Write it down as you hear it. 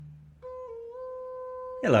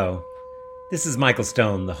Hello, this is Michael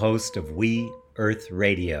Stone, the host of We Earth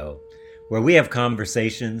Radio, where we have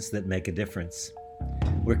conversations that make a difference.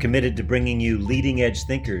 We're committed to bringing you leading-edge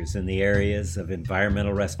thinkers in the areas of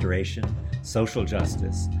environmental restoration, social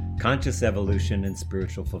justice, conscious evolution, and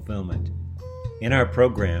spiritual fulfillment. In our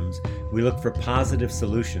programs, we look for positive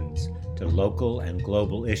solutions to local and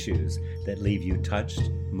global issues that leave you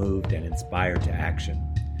touched, moved, and inspired to action.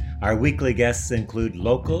 Our weekly guests include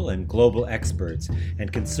local and global experts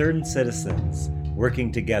and concerned citizens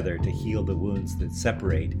working together to heal the wounds that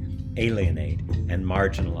separate, alienate, and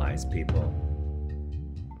marginalize people.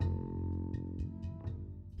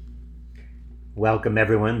 Welcome,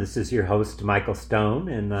 everyone. This is your host, Michael Stone,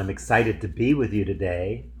 and I'm excited to be with you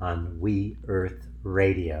today on We Earth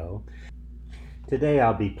Radio. Today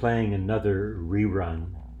I'll be playing another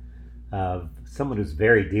rerun of someone who's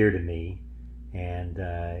very dear to me, and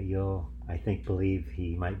you'll, I think, believe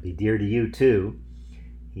he might be dear to you too.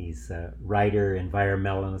 He's a writer,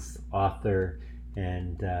 environmentalist, author,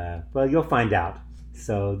 and well, you'll find out.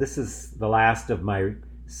 So this is the last of my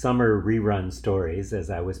summer rerun stories as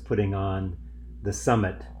I was putting on the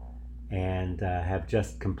summit, and have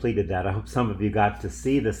just completed that. I hope some of you got to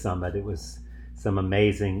see the summit. It was some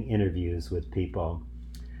amazing interviews with people.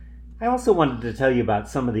 I also wanted to tell you about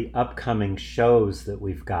some of the upcoming shows that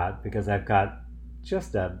we've got, because I've got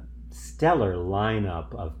just a stellar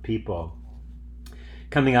lineup of people.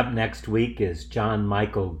 Coming up next week is John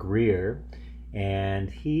Michael Greer, and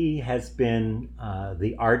he has been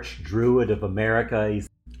the arch druid of America.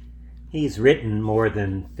 He's written more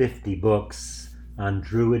than 50 books on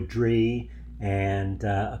druidry and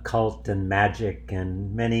occult and magic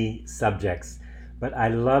and many subjects. But I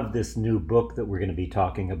love this new book that we're going to be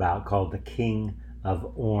talking about called The King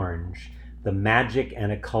of Orange, The Magic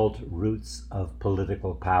and Occult Roots of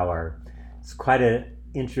Political Power. It's quite an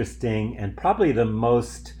interesting and probably the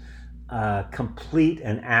most complete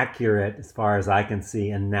and accurate, as far as I can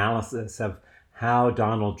see, analysis of how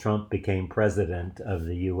Donald Trump became president of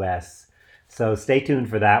the U.S. So stay tuned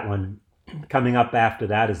for that one. Coming up after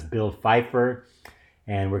that is Bill Pfeiffer,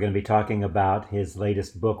 and we're going to be talking about his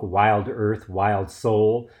latest book, Wild Earth, Wild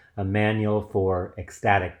Soul, a manual for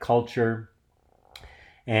ecstatic culture.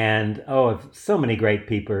 And so many great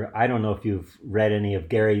people. I don't know if you've read any of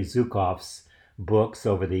Gary Zukav's books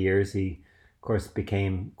over the years. He, of course,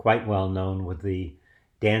 became quite well known with the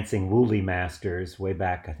Dancing Woolly Masters way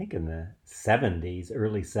back, I think in the 70s,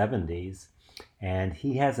 early 70s. And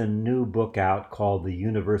he has a new book out called The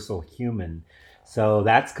Universal Human. So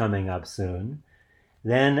that's coming up soon.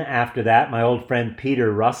 Then after that, my old friend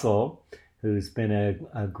Peter Russell, who's been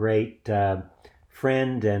a great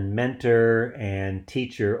friend and mentor and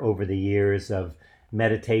teacher over the years of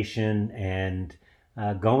meditation and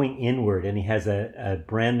going inward. And he has a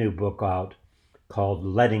brand new book out called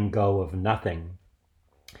Letting Go of Nothing.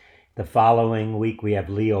 The following week, we have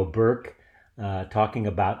Leo Burke talking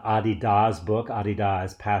about Adi Da's book. Adi Da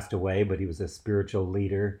has passed away, but he was a spiritual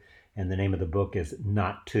leader. And the name of the book is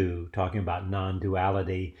Not To, talking about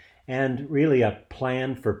non-duality and really a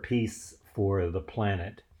plan for peace for the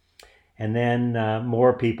planet. And then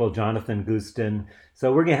more people, Jonathan Gustin.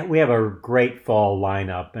 So we have a great fall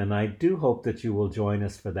lineup, and I do hope that you will join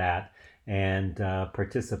us for that and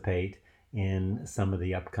participate in some of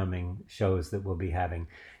the upcoming shows that we'll be having.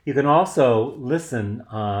 You can also listen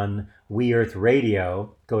on We Earth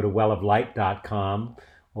Radio. Go to welloflight.com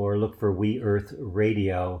or look for We Earth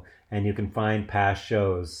Radio, and you can find past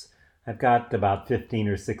shows. I've got about 15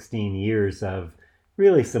 or 16 years of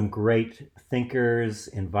really some great thinkers,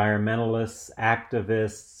 environmentalists,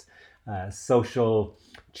 activists, social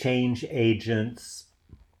change agents,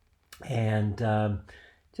 and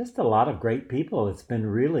just a lot of great people. It's been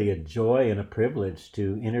really a joy and a privilege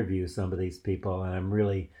to interview some of these people, and I'm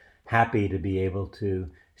really happy to be able to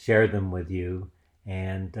share them with you.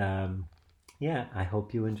 And I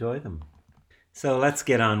hope you enjoy them. So let's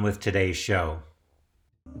get on with today's show.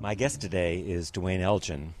 My guest today is Duane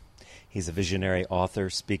Elgin. He's a visionary author,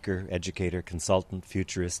 speaker, educator, consultant,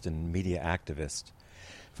 futurist, and media activist.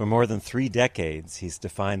 For more than 3 decades, he's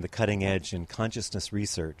defined the cutting edge in consciousness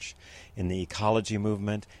research, in the ecology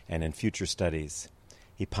movement, and in future studies.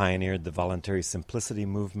 He pioneered the voluntary simplicity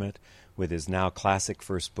movement with his now classic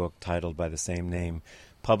first book titled by the same name,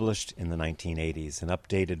 published in the 1980s. An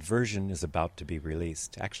updated version is about to be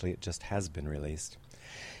released. Actually, it just has been released.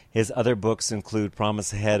 His other books include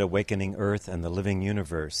Promise Ahead, Awakening Earth, and The Living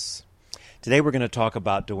Universe. Today we're going to talk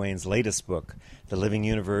about Duane's latest book, The Living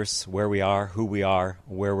Universe, Where We Are, Who We Are,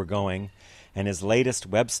 Where We're Going, and his latest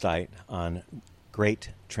website on great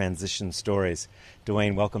transition stories.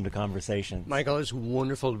 Dwayne, welcome to Conversations. Michael, it's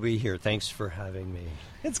wonderful to be here. Thanks for having me.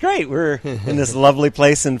 It's great. We're in this lovely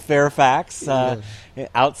place in Fairfax,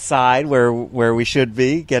 outside where we should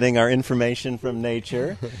be, getting our information from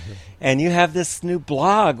nature. And you have this new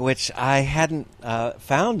blog, which I hadn't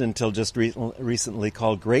found until just recently,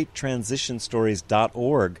 called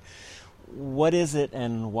GreatTransitionStories.org. What is it,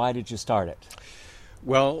 and why did you start it?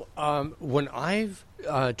 Well, when I've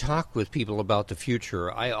talked with people about the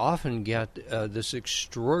future, I often get this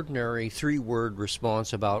extraordinary three-word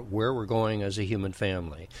response about where we're going as a human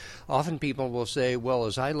family. Often people will say, well,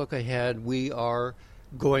 as I look ahead, we are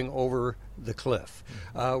going over the cliff.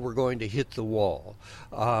 We're going to hit the wall.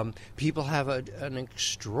 People have an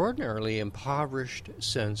extraordinarily impoverished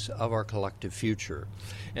sense of our collective future.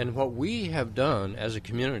 And what we have done as a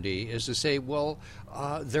community is to say, well,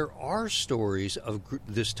 there are stories of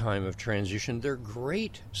this time of transition. They're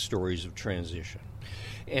great stories of transition.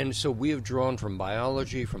 And so we have drawn from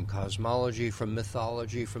biology, from cosmology, from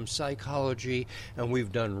mythology, from psychology, and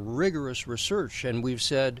we've done rigorous research. And we've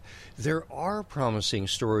said there are promising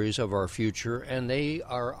stories of our future, and they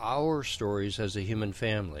are our stories as a human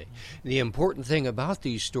family. The important thing about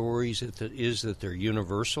these stories is that they're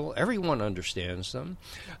universal. Everyone understands them.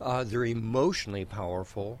 They're emotionally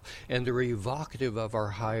powerful, and they're evocative of our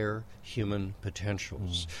higher human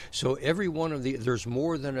potentials. So every one of there's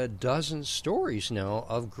more than a dozen stories now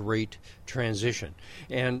of great transition.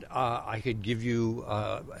 And I could give you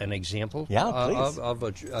an example of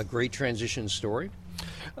a great transition story.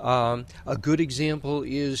 A good example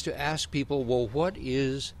is to ask people, well, what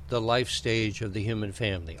is the life stage of the human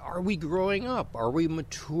family? Are we growing up? Are we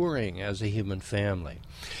maturing as a human family?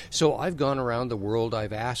 So I've gone around the world,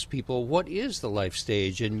 I've asked people, what is the life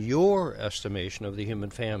stage in your estimation of the human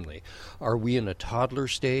family? Are we in a toddler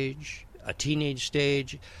stage, a teenage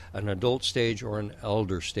stage, an adult stage, or an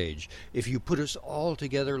elder stage? If you put us all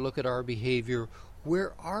together, look at our behavior,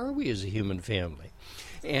 where are we as a human family?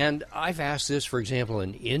 And I've asked this, for example,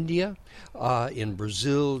 in India, in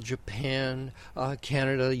Brazil, Japan,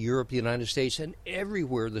 Canada, Europe, the United States, and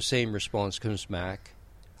everywhere the same response comes back.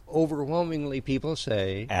 Overwhelmingly, people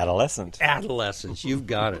say... Adolescence, you've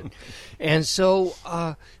got it. And so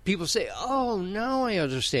people say, oh, now I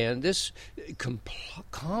understand. This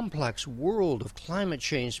complex world of climate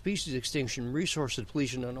change, species extinction, resource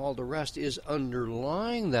depletion, and all the rest is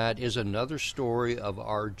underlying that is another story of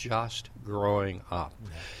our just growing up. Yeah.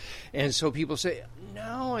 And so people say,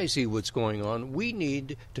 now I see what's going on. We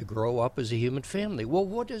need to grow up as a human family. Well,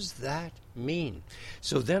 what does that mean?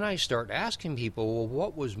 So then I start asking people, well,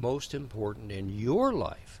 what was most important in your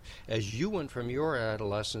life as you went from your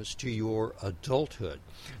adolescence to your adulthood?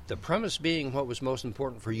 The premise being what was most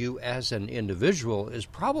important for you as an individual is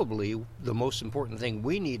probably the most important thing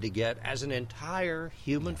we need to get as an entire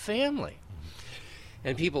human family.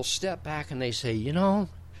 And people step back and they say, you know,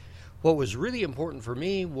 what was really important for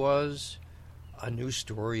me was a new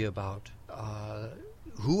story about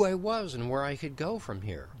who I was and where I could go from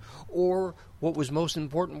here. Or what was most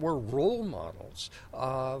important were role models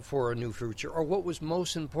for a new future. Or what was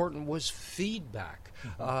most important was feedback,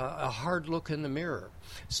 a hard look in the mirror.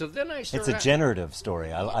 So then I start... It's a generative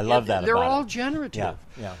story. I love that about it. They're all generative.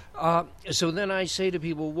 Yeah. So then I say to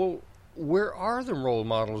people, well, where are the role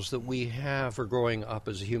models that we have for growing up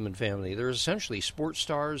as a human family? They're essentially sports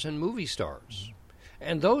stars and movie stars.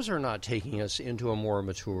 And those are not taking us into a more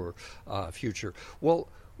mature future. Well,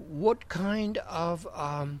 what kind of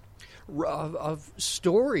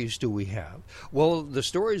stories do we have? Well, the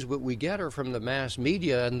stories that we get are from the mass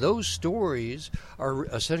media, and those stories are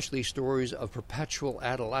essentially stories of perpetual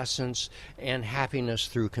adolescence and happiness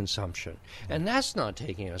through consumption. And that's not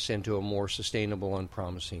taking us into a more sustainable and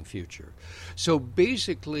promising future. So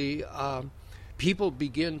basically, people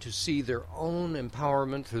begin to see their own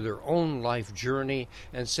empowerment through their own life journey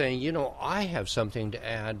and saying, you know, I have something to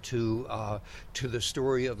add to the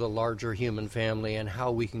story of the larger human family and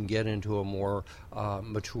how we can get into a more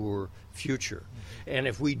mature future. And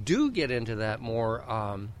if we do get into that more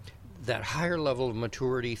that higher level of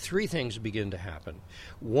maturity, three things begin to happen.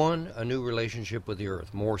 One, a new relationship with the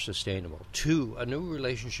earth, more sustainable. Two, a new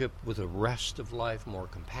relationship with the rest of life, more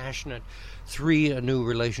compassionate. Three, a new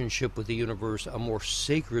relationship with the universe, a more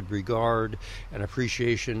sacred regard and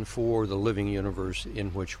appreciation for the living universe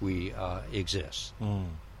in which we exist.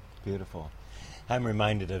 Beautiful. I'm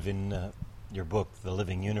reminded of in your book, The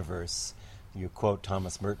Living Universe, you quote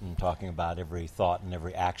Thomas Merton talking about every thought and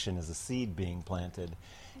every action as a seed being planted.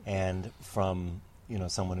 And from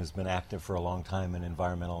someone who's been active for a long time in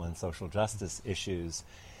environmental and social justice issues,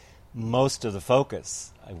 most of the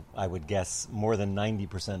focus, I would guess more than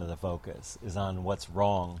 90% of the focus, is on what's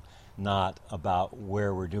wrong, not about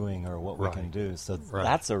where we're doing or what we Right. can do. So Right.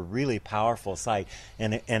 that's a really powerful site.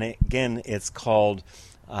 Again, it's called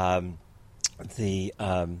the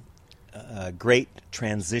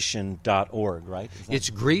GreatTransition.org, right? Is that It's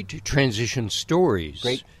Great Transition Stories.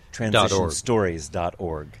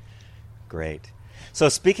 GreatTransitionStories.org. Great. So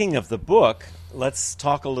speaking of the book, let's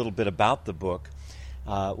talk a little bit about the book.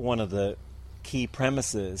 One of the key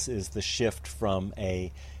premises is the shift from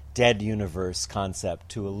a dead universe concept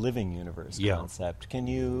to a living universe concept. Can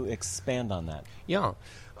you expand on that? Yeah.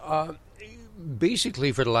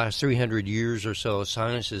 Basically, for the last 300 years or so,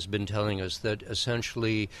 science has been telling us that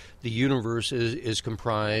essentially the universe is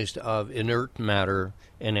comprised of inert matter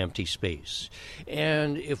and empty space.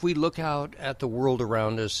 And if we look out at the world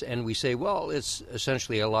around us and we say, well, it's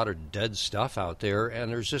essentially a lot of dead stuff out there,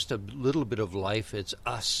 and there's just a little bit of life, it's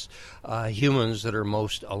us, humans, that are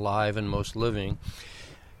most alive and most living.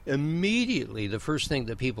 Immediately, the first thing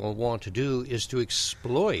that people want to do is to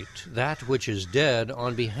exploit that which is dead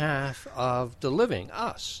on behalf of the living,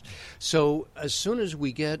 us. So as soon as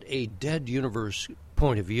we get a dead universe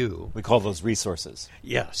point of view... We call those resources.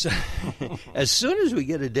 Yes. As soon as we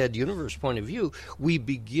get a dead universe point of view, we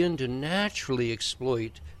begin to naturally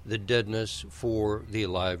exploit the deadness for the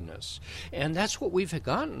aliveness. And that's what we've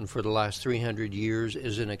gotten for the last 300 years,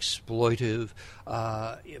 is an exploitive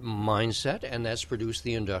mindset, and that's produced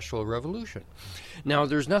the Industrial Revolution. Now,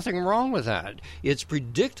 there's nothing wrong with that. It's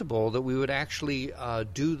predictable that we would actually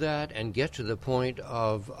do that and get to the point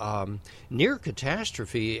of near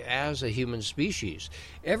catastrophe as a human species.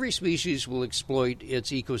 Every species will exploit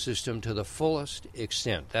its ecosystem to the fullest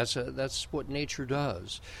extent. That's what nature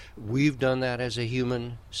does. We've done that as a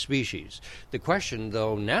human species. The question,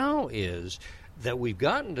 though, now is that we've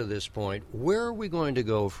gotten to this point, where are we going to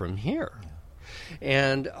go from here?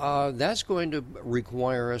 And that's going to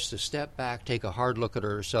require us to step back, take a hard look at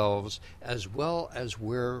ourselves, as well as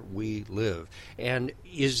where we live. And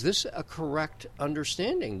is this a correct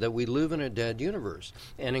understanding that we live in a dead universe?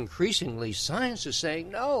 And increasingly, science is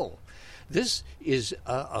saying no. This is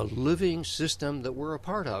a living system that we're a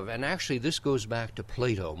part of. And actually, this goes back to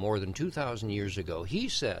Plato more than 2,000 years ago. He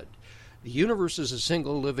said, the universe is a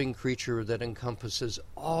single living creature that encompasses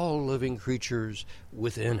all living creatures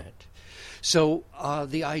within it. So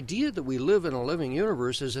the idea that we live in a living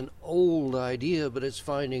universe is an old idea, but it's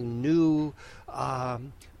finding new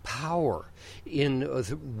power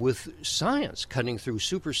with science cutting through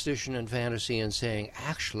superstition and fantasy and saying,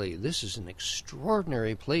 actually, this is an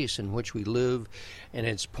extraordinary place in which we live, and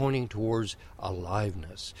it's pointing towards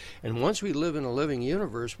aliveness. And once we live in a living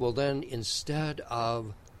universe, well, then instead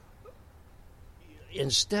of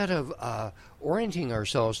orienting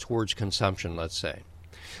ourselves towards consumption, let's say,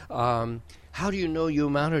 how do you know you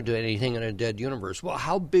amounted to anything in a dead universe? Well,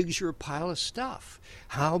 how big's your pile of stuff?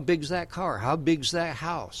 How big's that car? How big's that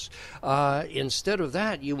house? Instead of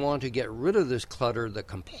that, you want to get rid of this clutter, the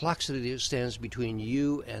complexity that stands between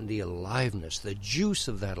you and the aliveness, the juice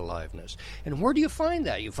of that aliveness. And where do you find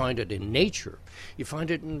that? You find it in nature. You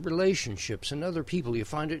find it in relationships and other people. You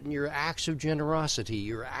find it in your acts of generosity,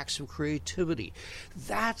 your acts of creativity.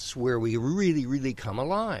 That's where we really, really come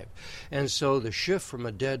alive. And so the shift from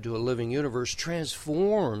a dead to a living universe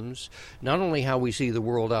transforms not only how we see the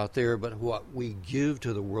world out there, but what we give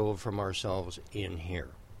to the world from ourselves in here.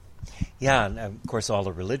 Yeah, and of course all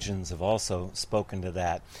the religions have also spoken to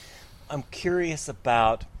that. I'm curious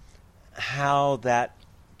about how that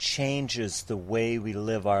changes the way we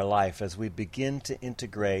live our life as we begin to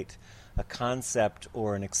integrate a concept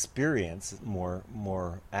or an experience,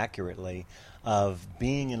 more accurately, of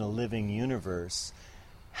being in a living universe.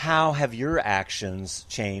 How have your actions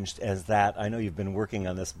changed as that? I know you've been working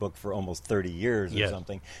on this book for almost 30 years or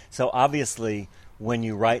something. So obviously, when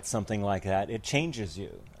you write something like that, it changes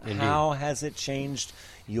you. Indeed. How has it changed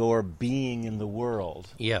your being in the world?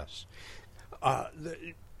 Yes.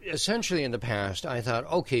 Essentially, in the past, I thought,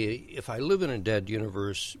 okay, if I live in a dead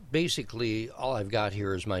universe, basically all I've got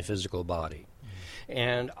here is my physical body. Mm-hmm.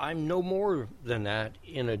 And I'm no more than that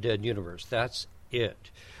in a dead universe. That's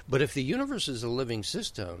it. But if the universe is a living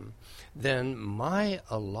system, then my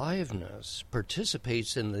aliveness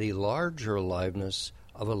participates in the larger aliveness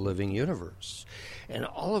of a living universe. And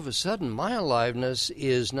all of a sudden, my aliveness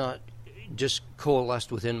is not just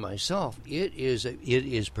coalesced within myself. It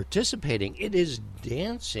is participating. It is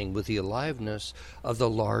dancing with the aliveness of the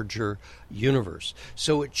larger universe.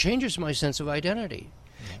 So it changes my sense of identity.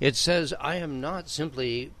 It says I am not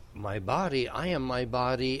simply my body, I am my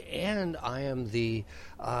body, and I am the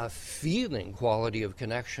feeling quality of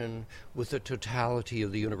connection with the totality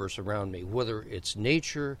of the universe around me, whether it's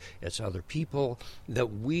nature, it's other people, that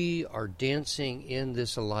we are dancing in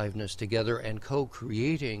this aliveness together and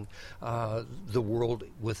co-creating the world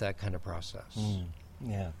with that kind of process.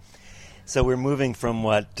 Yeah. So we're moving from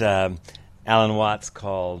what Alan Watts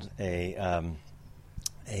called a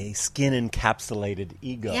skin-encapsulated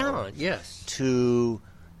ego to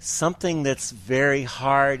something that's very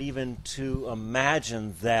hard even to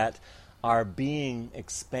imagine, that our being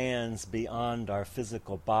expands beyond our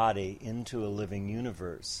physical body into a living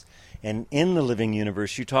universe. And in the living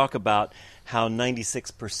universe, you talk about how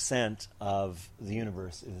 96% of the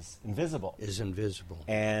universe is invisible.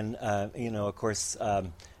 And, of course,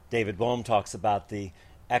 David Bohm talks about the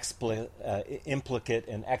implicate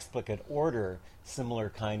and explicate order, similar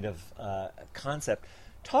kind of concept.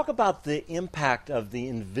 Talk about the impact of the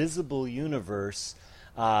invisible universe,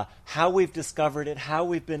 how we've discovered it, how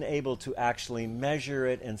we've been able to actually measure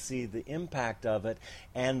it and see the impact of it,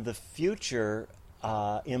 and the future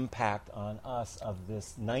impact on us of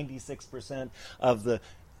this 96% of the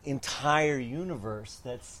entire universe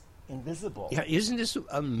that's invisible. Yeah, isn't this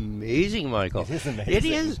amazing, Michael? It is amazing. It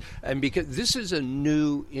is, and because this is a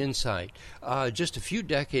new insight. Just a few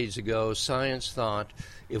decades ago, science thought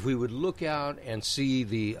if we would look out and see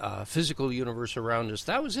the physical universe around us,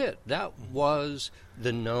 that was it. That was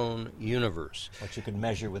the known universe. What you could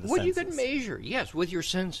measure with the senses. What you could measure, yes, with your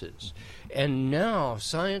senses. And now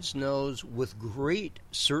science knows with great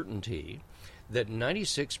certainty that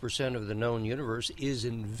 96% of the known universe is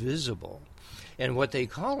invisible. And what they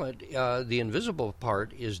call it, the invisible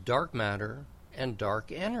part, is dark matter and dark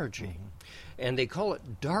energy. And they call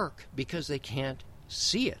it dark because they can't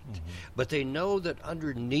see it. But they know that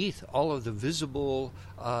underneath all of the visible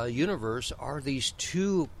universe are these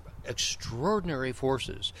two extraordinary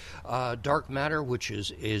forces. Dark matter, which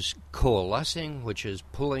is coalescing, which is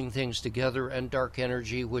pulling things together, and dark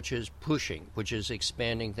energy, which is pushing, which is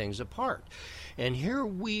expanding things apart. And here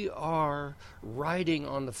we are riding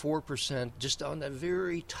on the 4%, just on the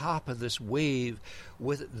very top of this wave,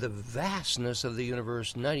 with the vastness of the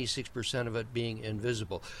universe, 96% of it being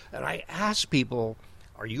invisible. And I ask people,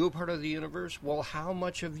 are you a part of the universe? Well, how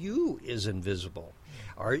much of you is invisible?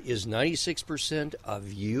 Is 96%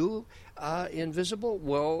 of you invisible?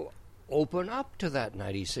 Well, open up to that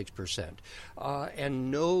 96%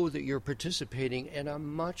 and know that you're participating in a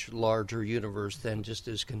much larger universe than just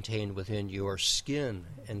is contained within your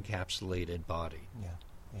skin-encapsulated body.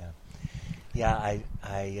 Yeah,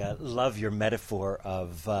 I love your metaphor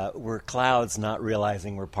of we're clouds not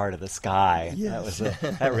realizing we're part of the sky. Yes.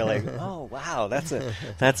 That really, oh, wow,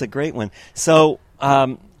 that's a great one. So,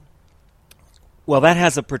 well, that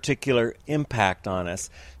has a particular impact on us.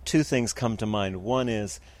 Two things come to mind. One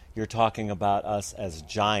is you're talking about us as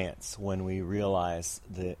giants when we realize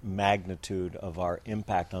the magnitude of our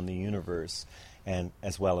impact on the universe, and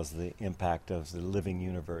as well as the impact of the living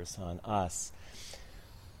universe on us.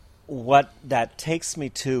 What that takes me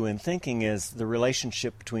to in thinking is the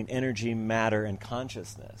relationship between energy, matter, and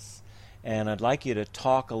consciousness. And I'd like you to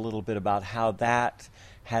talk a little bit about how that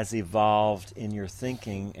has evolved in your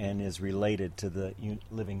thinking and is related to the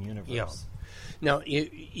living universe. Yeah. Now,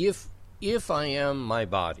 if I am my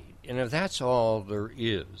body, and if that's all there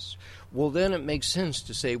is, well, then it makes sense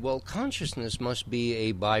to say, well, consciousness must be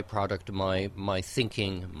a byproduct of my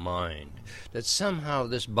thinking mind, that somehow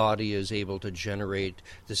this body is able to generate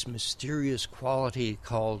this mysterious quality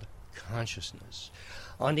called consciousness.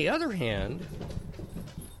 On the other hand,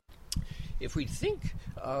 if we think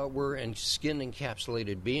we're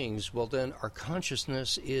skin-encapsulated beings, well, then our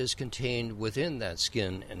consciousness is contained within that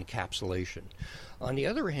skin encapsulation. On the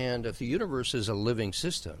other hand, if the universe is a living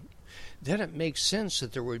system, then it makes sense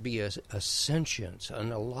that there would be a sentience,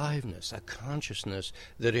 an aliveness, a consciousness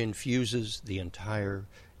that infuses the entire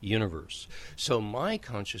universe. So my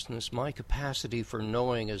consciousness, my capacity for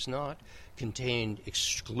knowing is not contained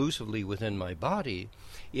exclusively within my body.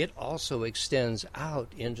 It also extends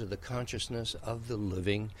out into the consciousness of the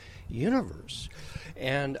living universe.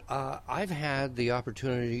 And I've had the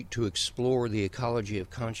opportunity to explore the ecology of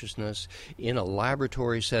consciousness in a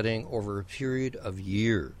laboratory setting over a period of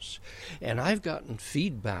years. And I've gotten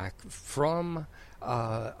feedback from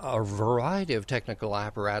a variety of technical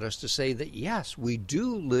apparatus to say that, yes, we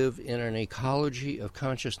do live in an ecology of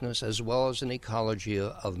consciousness as well as an ecology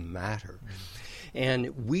of matter.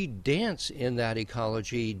 And we dance in that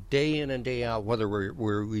ecology day in and day out, whether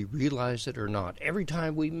we realize it or not. Every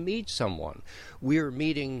time we meet someone, we are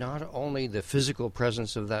meeting not only the physical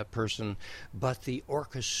presence of that person, but the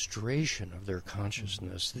orchestration of their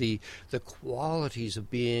consciousness, the qualities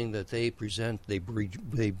of being that they present, they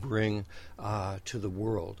bring to the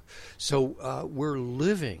world. So we're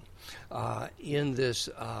living in this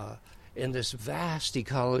vast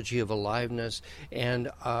ecology of aliveness,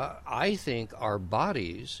 and I think our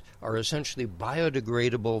bodies are essentially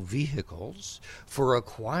biodegradable vehicles for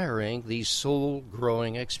acquiring these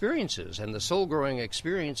soul-growing experiences. And the soul-growing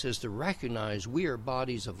experience is to recognize we are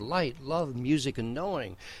bodies of light, love, music, and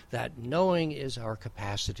knowing. That knowing is our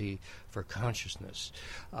capacity for consciousness.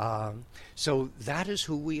 So that is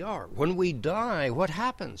who we are. When we die, what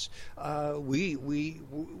happens? Our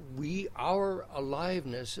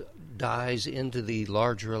aliveness dies into the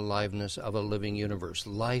larger aliveness of a living universe.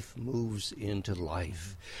 Life moves into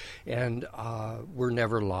life. And we're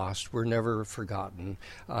never lost. We're never forgotten.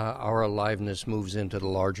 Our aliveness moves into the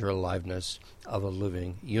larger aliveness of a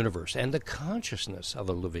living universe and the consciousness of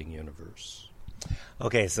a living universe.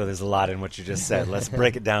 Okay, so there's a lot in what you just said. Let's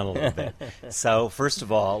break it down a little bit. So first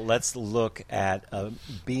of all, let's look at a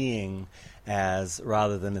being as,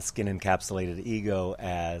 rather than a skin-encapsulated ego,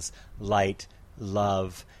 as light,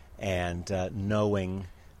 love, and knowing.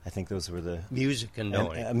 I think those were the... Music and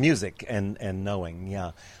knowing. Music and knowing,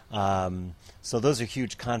 yeah. So those are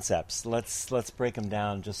huge concepts. Let's break them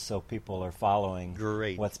down just so people are following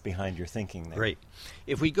what's behind your thinking there. Great.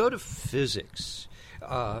 If we go to physics...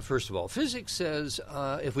 first of all, physics says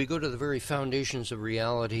if we go to the very foundations of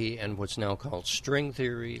reality and what's now called string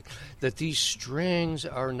theory, that these strings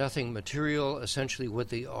are nothing material. Essentially what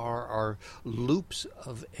they are loops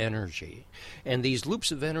of energy. And these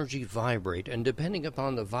loops of energy vibrate, and depending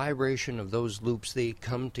upon the vibration of those loops, they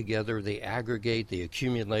come together, they aggregate, they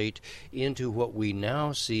accumulate into what we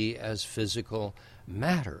now see as physical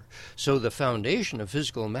matter. So the foundation of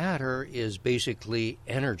physical matter is basically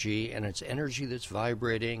energy, and it's energy that's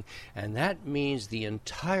vibrating, and that means the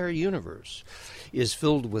entire universe is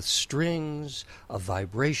filled with strings of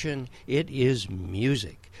vibration. It is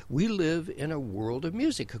music. We live in a world of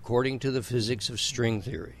music according to the physics of string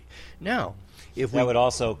theory. Now, if that would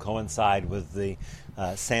also coincide with the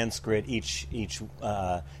Sanskrit, each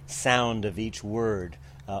sound of each word,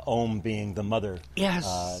 Om being the mother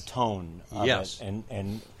tone of it.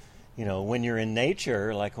 And you know, when you're in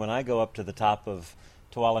nature, like when I go up to the top of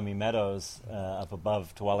Tuolumne Meadows, up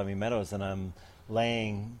above Tuolumne Meadows, and I'm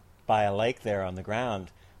laying by a lake there on the ground,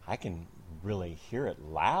 I can really hear it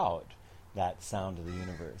loud, that sound of the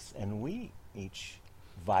universe. And we each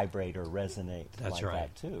vibrate or resonate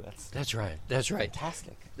that too. That's right.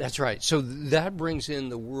 Fantastic. That's right. So that brings in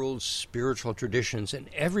the world's spiritual traditions, and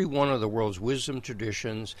every one of the world's wisdom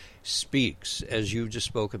traditions speaks, as you just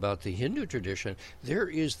spoke about the Hindu tradition, there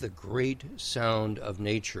is the great sound of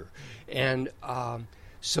nature. And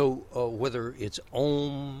so whether it's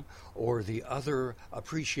Om or the other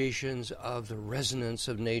appreciations of the resonance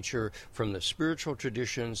of nature from the spiritual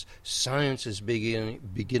traditions, science is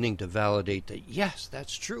beginning to validate that, yes,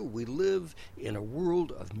 that's true. We live in a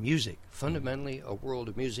world of music, fundamentally a world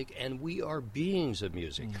of music, and we are beings of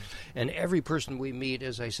music. And every person we meet,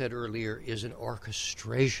 as I said earlier, is an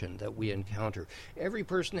orchestration that we encounter. Every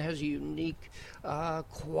person has a unique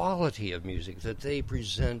quality of music that they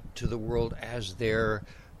present to the world as their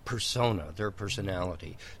persona, their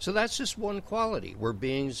personality. So that's just one quality. We're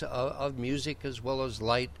beings of music as well as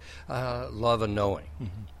light, love, and knowing.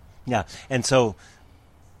 Mm-hmm. Yeah, and so,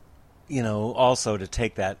 you know, also to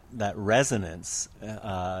take that resonance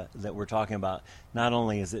that we're talking about, not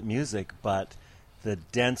only is it music, but the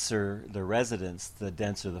denser the resonance, the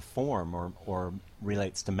denser the form, or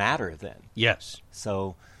relates to matter then. Yes.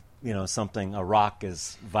 So, you know, a rock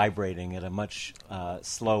is vibrating at a much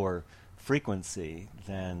slower frequency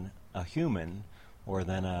than a human, or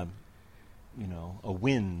than a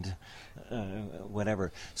wind,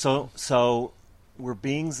 whatever. So we're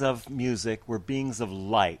beings of music. We're beings of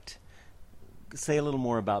light. Say a little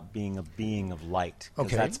more about being a being of light,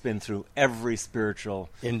 because that's been through every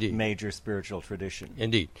major spiritual tradition.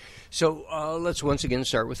 Indeed. So let's once again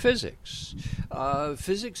start with physics.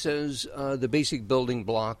 Physics says the basic building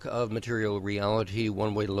block of material reality,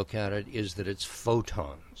 one way to look at it, is that it's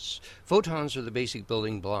photons. Photons are the basic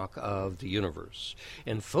building block of the universe.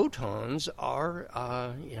 And photons are,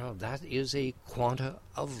 that is a quanta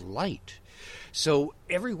of light. So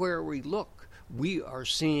everywhere we look, we are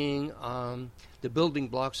seeing the building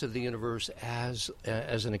blocks of the universe as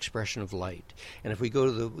an expression of light. And if we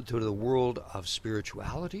go to the world of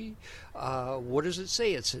spirituality, what does it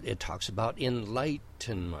say? It talks about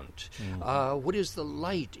enlightenment. What is the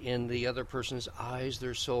light in the other person's eyes,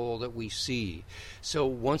 their soul, that we see? So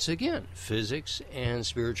once again, physics and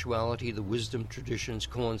spirituality, the wisdom traditions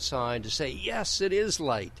coincide to say, yes, it is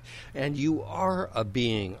light, and you are a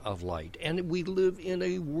being of light, and we live in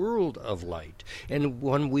a world of light. And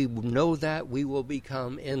when we know that, we will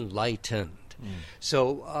become enlightened.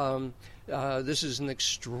 So this is an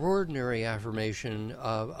extraordinary affirmation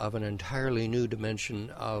of an entirely new dimension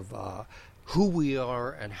of who we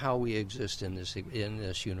are and how we exist in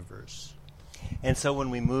this universe. And so when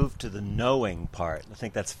we move to the knowing part, I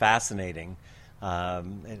think that's fascinating.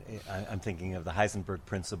 I'm thinking of the Heisenberg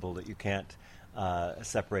principle that you can't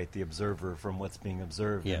separate the observer from what's being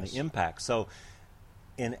observed and the impact. So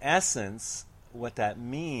in essence, what that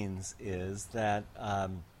means is that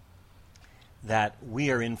that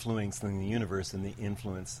we are influencing the universe, and the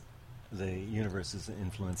universe is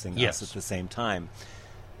influencing us at the same time.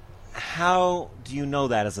 How do you know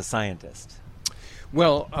that as a scientist?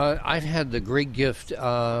 Well, I've had the great gift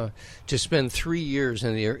to spend 3 years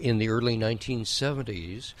in the early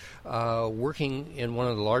 1970s working in one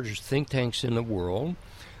of the largest think tanks in the world,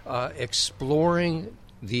 exploring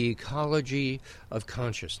the ecology of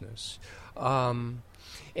consciousness. And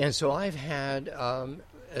so I've had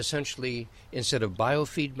essentially, instead of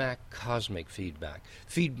biofeedback, cosmic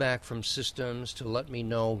feedback from systems to let me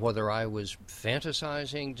know whether I was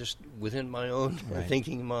fantasizing just within my own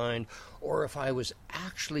thinking mind, or if I was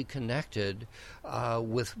actually connected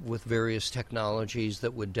with various technologies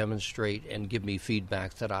that would demonstrate and give me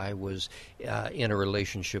feedback that I was in a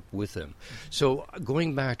relationship with them. So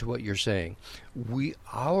going back to what you're saying,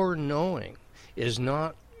 our knowing is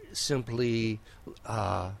not simply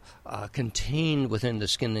contained within the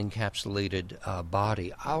skin-encapsulated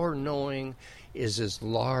body. Our knowing is as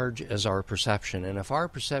large as our perception, and if our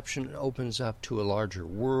perception opens up to a larger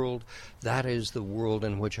world, that is the world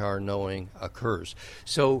in which our knowing occurs.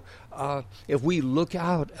 So if we look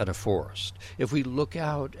out at a forest, if we look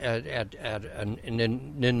out at an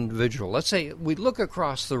individual, let's say we look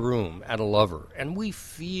across the room at a lover, and we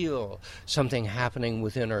feel something happening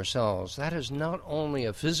within ourselves, that is not only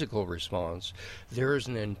a physical response, there is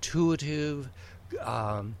an intuitive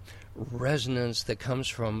resonance that comes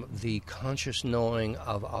from the conscious knowing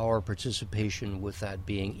of our participation with that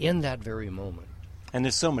being in that very moment. And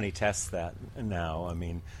there's so many tests that now. I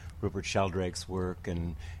mean, Rupert Sheldrake's work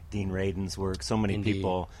and Dean Radin's work, so many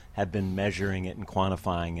people have been measuring it and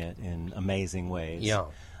quantifying it in amazing ways. Yeah.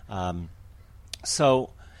 So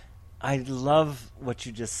I love what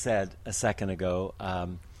you just said a second ago,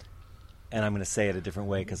 and I'm going to say it a different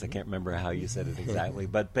way because I can't remember how you said it exactly,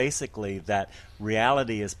 but basically that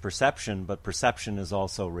reality is perception, but perception is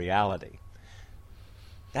also reality.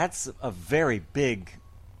 That's a very big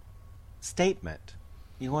statement.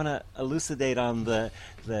 You want to elucidate on the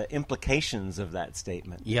implications of that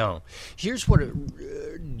statement? Yeah. Here's what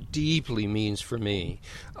it deeply means for me.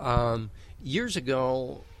 Years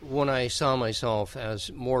ago, when I saw myself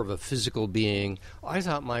as more of a physical being, I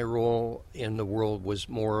thought my role in the world was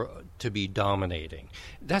more to be dominating.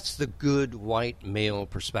 That's the good white male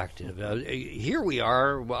perspective. Here we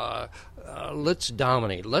are, let's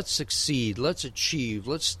dominate, let's succeed, let's achieve,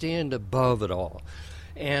 let's stand above it all.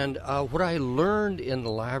 And what I learned in the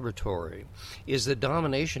laboratory is that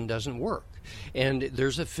domination doesn't work. And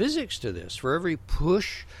there's a physics to this. For every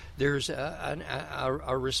push, there's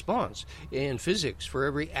a response. In physics, for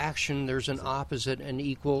every action, there's an opposite and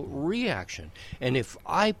equal reaction. And if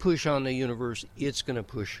I push on the universe, it's going to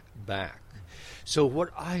push back. So what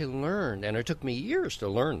I learned, and it took me years to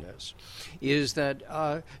learn this, is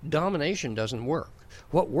that domination doesn't work.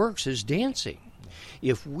 What works is dancing.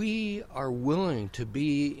 If we are willing to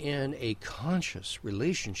be in a conscious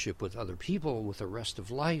relationship with other people, with the rest of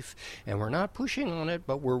life, and we're not pushing on it,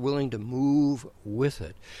 but we're willing to move with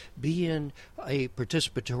it, be in a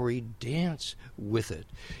participatory dance with it,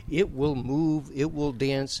 it will move, it will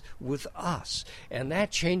dance with us. And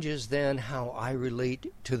that changes then how I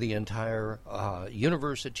relate to the entire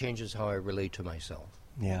universe. It changes how I relate to myself.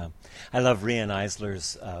 Yeah. I love Rian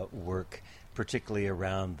Eisler's work, particularly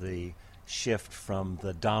around the shift from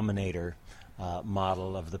the dominator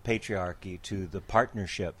model of the patriarchy to the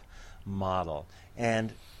partnership model.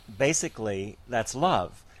 And basically, that's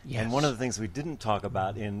love. Yes. And one of the things we didn't talk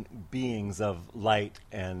about in beings of light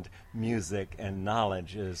and music and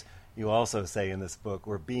knowledge is you also say in this book,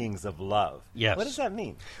 we're beings of love. Yes. What does that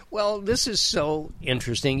mean? Well, this is so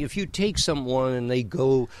interesting. If you take someone and they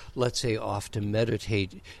go, let's say, off to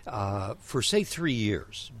meditate for, say, 3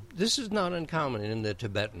 years, this is not uncommon in the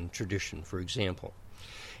Tibetan tradition, for example.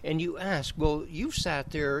 And you ask, well, you sat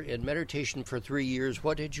there in meditation for 3 years.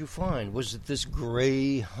 What did you find? Was it this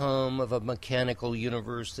gray hum of a mechanical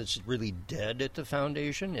universe that's really dead at the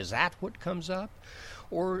foundation? Is that what comes up?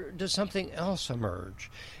 Or does something else emerge?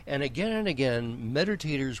 And again,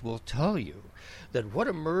 meditators will tell you that what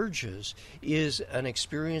emerges is an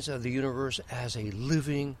experience of the universe as a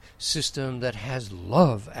living system that has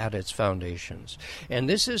love at its foundations. And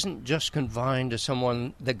this isn't just confined to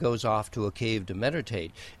someone that goes off to a cave to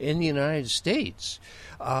meditate. In the United States,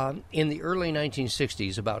 in the early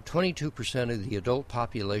 1960s, about 22% of the adult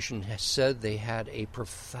population has said they had a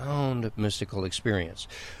profound mystical experience,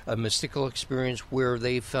 a mystical experience where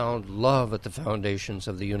they found love at the foundations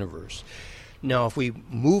of the universe. Now, if we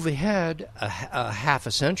move ahead a half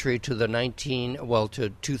a century to to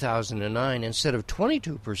 2009, instead of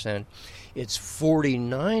 22%, it's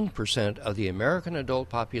 49% of the American adult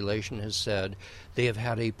population has said they have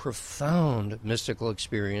had a profound mystical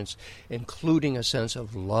experience, including a sense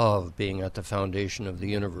of love being at the foundation of the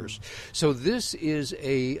universe. So this is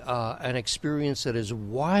an experience that is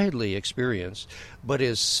widely experienced, but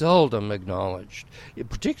is seldom acknowledged.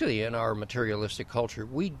 Particularly in our materialistic culture,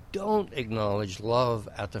 we don't acknowledge love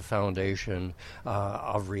at the foundation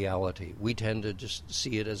of reality. We tend to just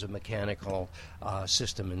see it as a mechanical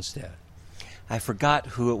system instead. I forgot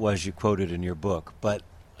who it was you quoted in your book, but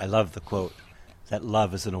I love the quote that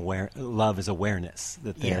love is awareness,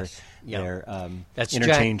 that they're That's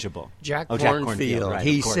interchangeable. Jack Jack Kornfield. Right,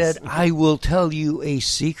 he said, "I will tell you a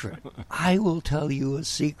secret. I will tell you a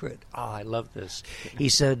secret." I love this. He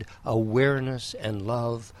said, "Awareness and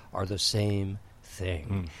love are the same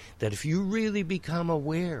thing." That if you really become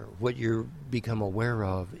aware, what you become aware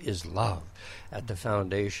of is love at the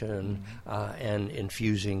foundation and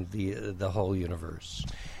infusing the whole universe.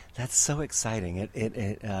 That's so exciting.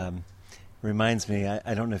 It reminds me,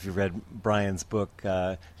 I don't know if you've read Brian's book,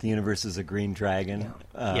 The Universe is a Green Dragon,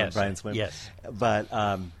 Yes. Brian Swim. Yes. But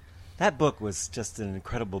that book was just an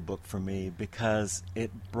incredible book for me because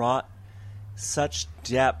it brought such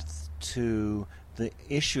depth to the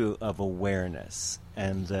issue of awareness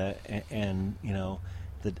and that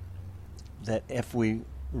if we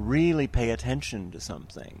really pay attention to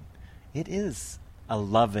something, it is a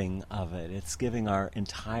loving of it. It's giving our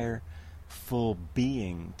entire full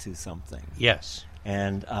being to something. Yes.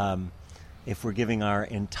 And if we're giving our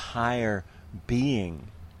entire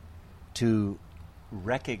being to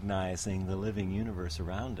recognizing the living universe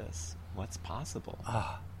around us, what's possible?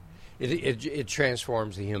 It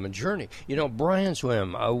transforms the human journey. You know, Brian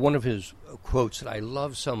Swim, one of his quotes that I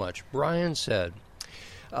love so much, Brian said,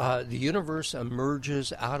 the universe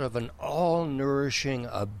emerges out of an all-nourishing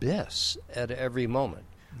abyss at every moment.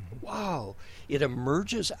 Wow, it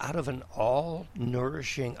emerges out of an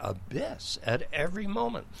all-nourishing abyss at every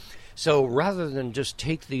moment. So rather than just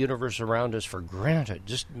take the universe around us for granted,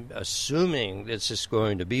 just assuming it's just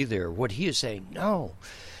going to be there, what he is saying, no,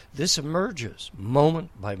 this emerges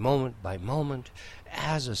moment by moment by moment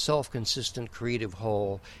as a self-consistent creative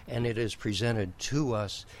whole, and it is presented to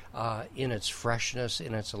us in its freshness,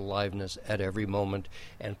 in its aliveness at every moment.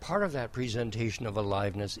 And part of that presentation of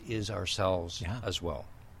aliveness is ourselves as well.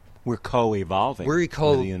 We're co-evolving. We're with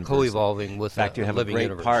the universe. co-evolving with In fact, you have living a great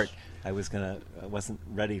universe. part. I wasn't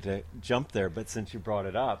ready to jump there, but since you brought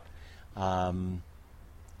it up,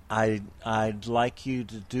 I'd like you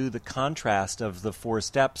to do the contrast of the 4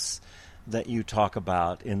 steps that you talk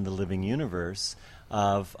about in the living universe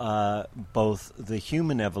of both the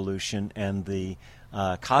human evolution and the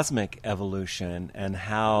cosmic evolution and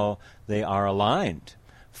how they are aligned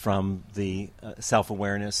from the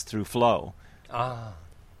self-awareness through flow.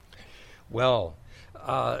 Well,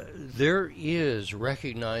 there is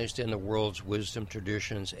recognized in the world's wisdom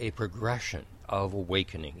traditions a progression of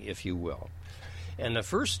awakening, if you will. And the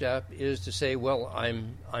first step is to say, well,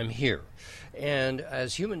 I'm here. And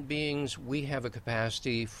as human beings, we have a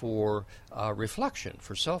capacity for reflection,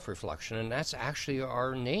 for self-reflection, and that's actually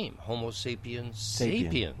our name, Homo sapiens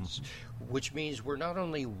sapiens, which means we're not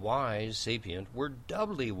only wise, sapient, we're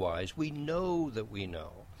doubly wise. We know that we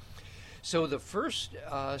know. So the first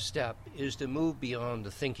step is to move beyond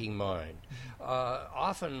the thinking mind.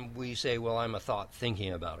 Often we say, well, I'm a thought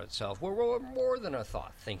thinking about itself. Well, we're more than a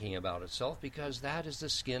thought thinking about itself, because that is the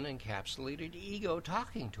skin-encapsulated ego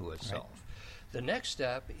talking to itself. Right. The next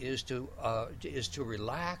step is to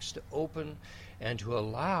relax, to open, and to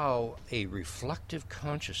allow a reflective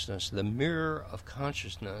consciousness, the mirror of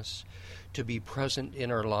consciousness, to be present in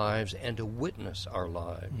our lives and to witness our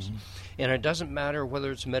lives. Mm-hmm. And it doesn't matter whether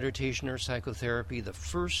it's meditation or psychotherapy. The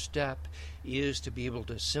first step is to be able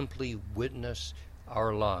to simply witness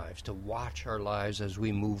our lives, to watch our lives as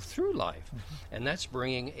we move through life. Mm-hmm. And that's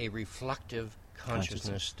bringing a reflective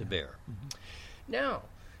consciousness to bear. Mm-hmm. Now,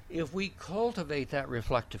 if we cultivate that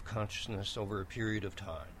reflective consciousness over a period of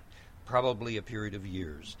time, probably a period of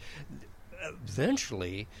years,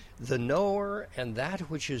 eventually the knower and that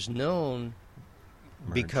which is known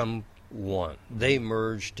become one. They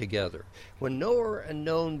merge together. When knower and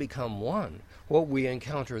known become one, what we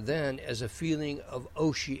encounter then is a feeling of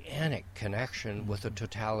oceanic connection with the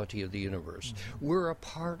totality of the universe. We're a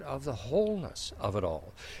part of the wholeness of it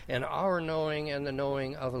all. And our knowing and the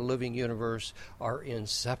knowing of a living universe are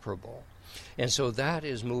inseparable. And so that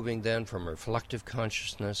is moving then from reflective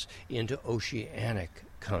consciousness into oceanic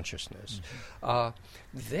consciousness.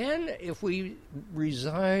 Then if we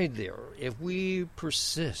reside there, if we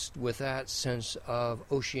persist with that sense of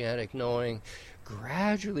oceanic knowing,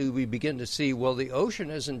 gradually we begin to see, well, the ocean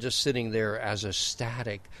isn't just sitting there as a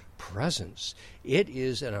static presence. It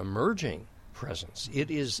is an emerging presence.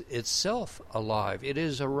 It is itself alive. It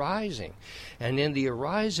is arising. And in the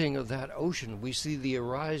arising of that ocean, we see the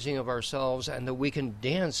arising of ourselves, and that we can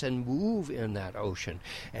dance and move in that ocean.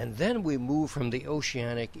 And then we move from the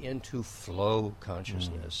oceanic into flow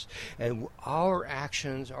consciousness. And our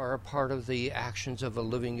actions are a part of the actions of a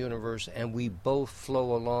living universe, and we both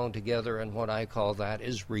flow along together, and what I call that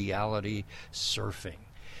is reality surfing.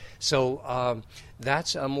 So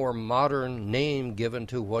that's a more modern name given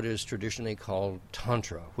to what is traditionally called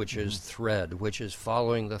Tantra, which is thread, which is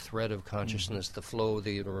following the thread of consciousness, the flow of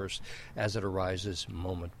the universe as it arises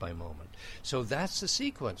moment by moment. So that's the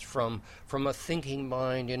sequence from a thinking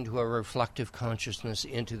mind into a reflective consciousness,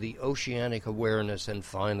 into the oceanic awareness, and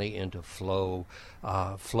finally into flow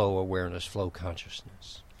awareness, flow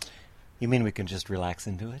consciousness. You mean we can just relax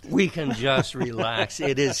into it? We can just relax.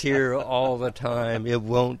 It is here all the time. It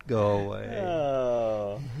won't go away.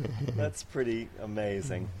 Oh, that's pretty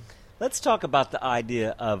amazing. Let's talk about the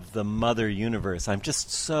idea of the mother universe. I'm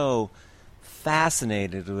just so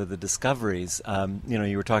fascinated with the discoveries.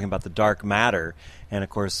 You were talking about the dark matter, and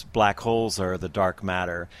of course black holes are the dark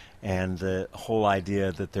matter, and the whole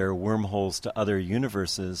idea that there are wormholes to other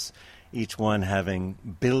universes, each one having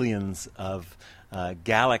billions of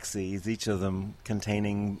galaxies, each of them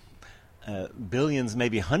containing billions,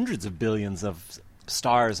 maybe hundreds of billions of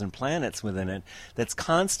stars and planets within it, that's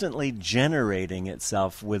constantly generating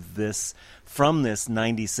itself with from this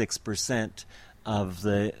 96% of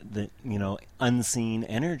the unseen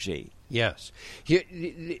energy. Yes.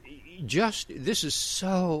 This is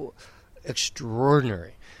so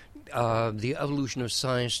extraordinary. The evolution of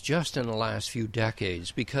science just in the last few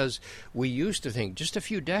decades, because we used to think just a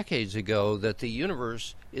few decades ago that the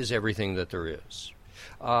universe is everything that there is.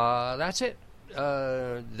 That's it.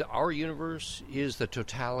 Our universe is the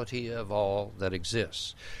totality of all that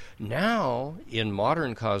exists. Now, in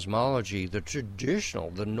modern cosmology,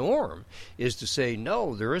 the norm is to say,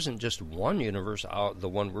 no, there isn't just one universe, the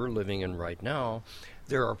one we're living in right now.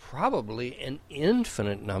 There are probably an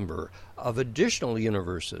infinite number of additional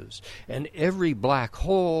universes, and every black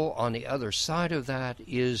hole on the other side of that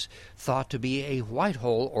is thought to be a white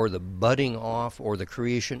hole, or the budding off or the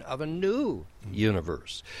creation of a new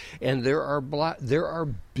universe. And there are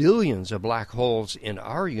billions of black holes in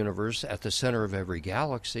our universe at the center of every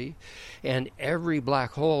galaxy, and every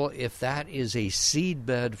black hole, if that is a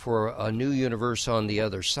seedbed for a new universe on the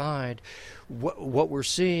other side, what we're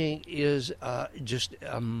seeing is just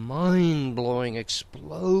a mind-blowing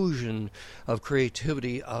explosion of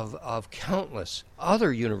creativity of countless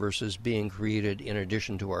other universes being created in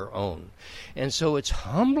addition to our own. And so it's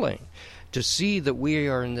humbling to see that we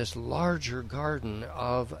are in this larger garden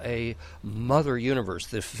of a mother universe.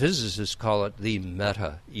 The physicists call it the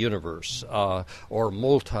meta-universe or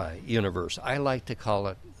multi-universe. I like to call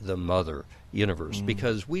it the mother universe,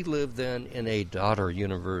 because we live then in a daughter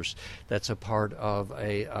universe that's a part of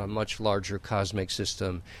a much larger cosmic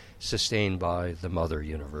system sustained by the mother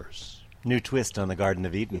universe. New twist on the Garden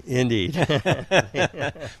of Eden. Indeed.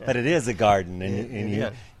 But it is a garden,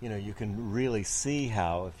 and you can really see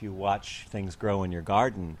how, if you watch things grow in your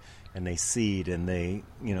garden and they seed and they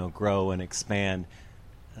grow and expand,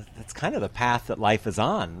 that's kind of the path that life is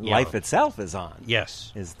on. Yeah. Life itself is on.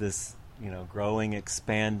 Yes. Is this growing,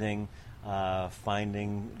 expanding,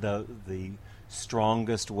 finding the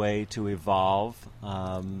strongest way to evolve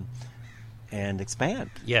and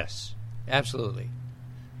expand. Yes. Absolutely.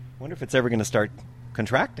 Wonder if it's ever going to start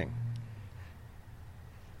contracting.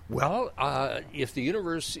 Well, if the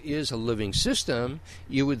universe is a living system,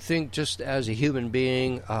 you would think just as a human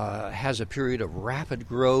being has a period of rapid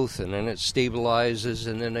growth and then it stabilizes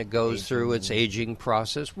and then it goes through its aging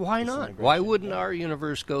process. Why not? Why wouldn't our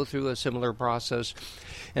universe go through a similar process?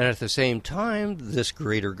 And at the same time, this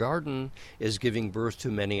greater garden is giving birth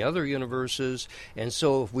to many other universes. And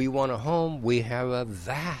so if we want a home, we have a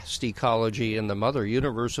vast ecology in the mother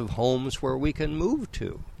universe of homes where we can move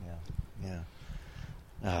to.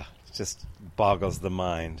 It just boggles the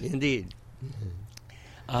mind. Indeed.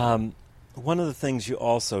 One of the things you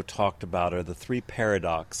also talked about are the three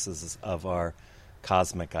paradoxes of our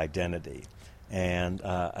cosmic identity. And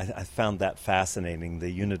I found that fascinating,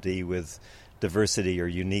 the unity with diversity or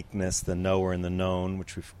uniqueness, the knower and the known,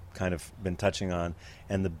 which we've kind of been touching on,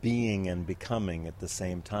 and the being and becoming at the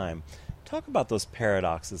same time. Talk about those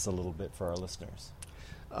paradoxes a little bit for our listeners.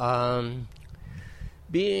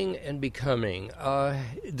 Being and becoming.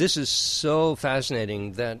 This is so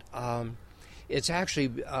fascinating that it's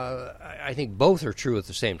actually, I think both are true at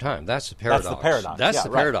the same time. That's the paradox. That's the paradox. That's the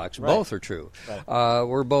paradox. Right. Both are true. Right.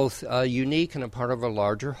 We're both unique and a part of a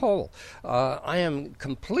larger whole. I am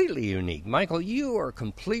completely unique. Michael, you are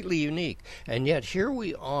completely unique. And yet here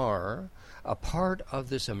we are, a part of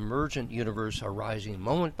this emergent universe arising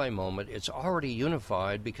moment by moment. It's already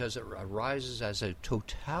unified because it arises as a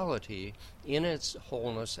totality in its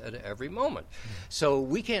wholeness at every moment. So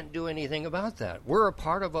we can't do anything about that. We're a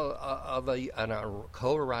part of a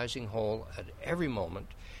co-arising whole at every moment.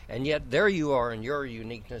 And yet there you are in your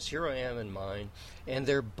uniqueness, here I am in mine, and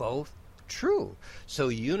they're both true. So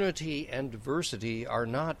unity and diversity are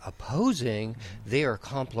not opposing, they are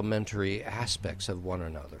complementary aspects of one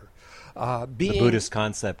another. The Buddhist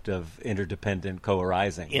concept of interdependent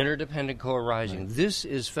co-arising. Interdependent co-arising. Right. This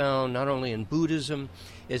is found not only in Buddhism,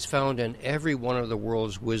 it's found in every one of the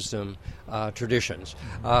world's wisdom traditions.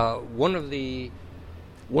 One of the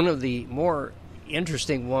more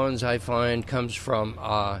interesting ones I find comes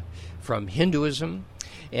from Hinduism,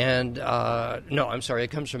 and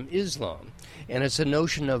it comes from Islam. And it's a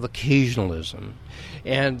notion of occasionalism.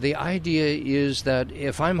 And the idea is that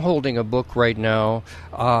if I'm holding a book right now,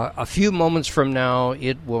 a few moments from now,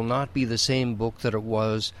 it will not be the same book that it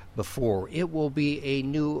was before. It will be a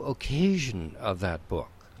new occasion of that book.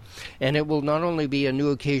 And it will not only be a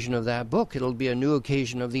new occasion of that book, it'll be a new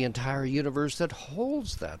occasion of the entire universe that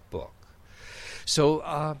holds that book.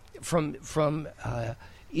 So from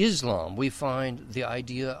Islam, we find the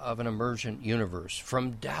idea of an emergent universe.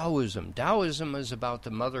 From Taoism, Taoism is about the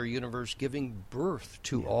mother universe giving birth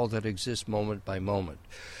to all that exists moment by moment.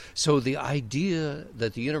 So the idea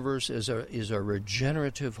that the universe is a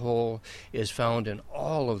regenerative whole is found in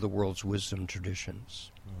all of the world's wisdom traditions.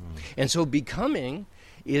 And so becoming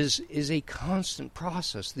is a constant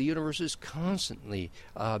process. The universe is constantly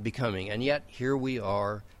becoming, and yet here we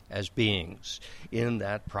are as beings in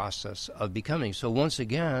that process of becoming. So once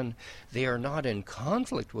again, they are not in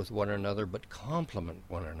conflict with one another, but complement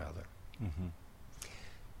one another. Mm-hmm.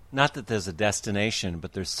 Not that there's a destination,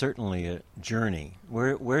 but there's certainly a journey.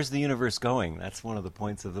 Where's the universe going? That's one of the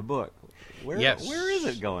points of the book. Where is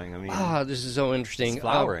it going? I mean, this is so interesting. It's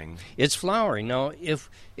flowering. It's flowering. Now, if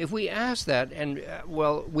we ask that, and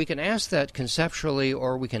we can ask that conceptually,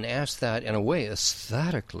 or we can ask that in a way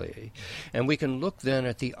aesthetically, and we can look then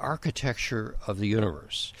at the architecture of the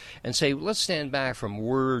universe and say, let's stand back from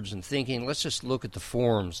words and thinking. Let's just look at the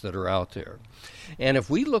forms that are out there. And if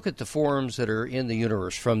we look at the forms that are in the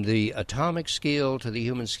universe, from the atomic scale to the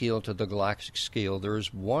human scale to the galactic scale, there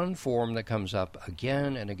is one form that comes up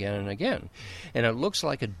again and again and again. And it looks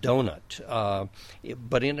like a donut,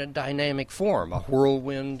 but in a dynamic form. A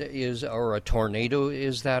whirlwind is, or a tornado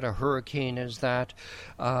is that, a hurricane is that.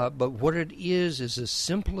 But what it is the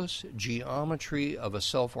simplest geometry of a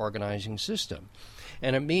self-organizing system.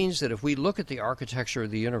 And it means that if we look at the architecture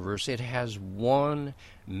of the universe, it has one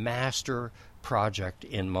master project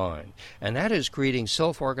in mind, and that is creating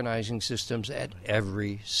self-organizing systems at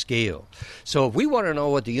every scale. So if we want to know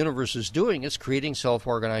what the universe is doing, it's creating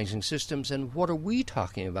self-organizing systems. And what are we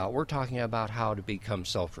talking about? We're talking about how to become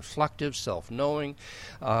self-reflective, self-knowing,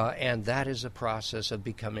 and that is a process of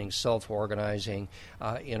becoming self-organizing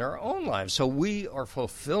in our own lives. So we are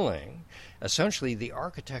fulfilling essentially the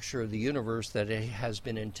architecture of the universe that it has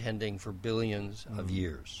been intending for billions of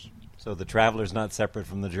years. So the traveler's not separate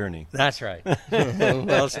from the journey. That's right.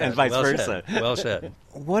 Well said. And vice versa. Well said.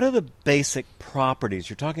 What are the basic properties?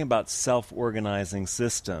 You're talking about self-organizing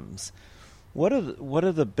systems. What are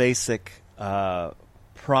the basic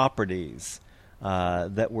properties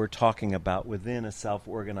that we're talking about within a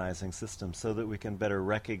self-organizing system so that we can better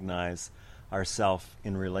recognize ourself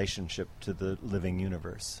in relationship to the living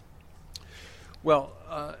universe? Well,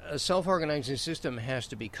 a self-organizing system has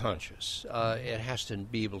to be conscious. It has to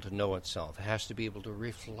be able to know itself. It has to be able to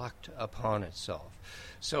reflect upon itself.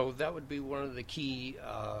 So that would be one of the key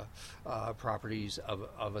properties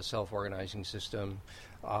of a self-organizing system.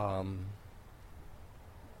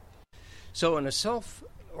 So in a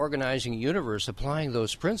self-organizing universe, applying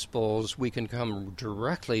those principles, we can come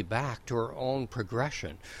directly back to our own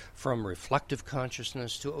progression from reflective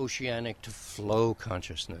consciousness to oceanic to flow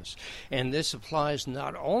consciousness. And this applies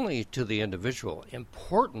not only to the individual,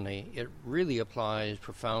 importantly, it really applies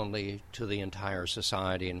profoundly to the entire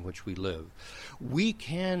society in which we live. We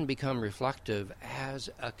can become reflective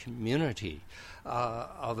as a community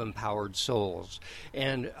of empowered souls.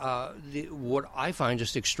 And what I find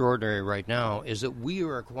just extraordinary right now is that we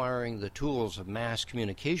are acquiring the tools of mass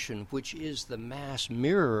communication, which is the mass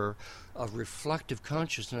mirror of reflective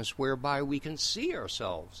consciousness whereby we can see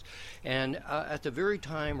ourselves. And at the very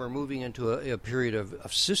time we're moving into a period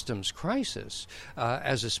of systems crisis,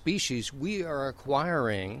 as a species, we are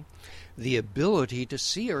acquiring the ability to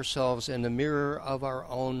see ourselves in the mirror of our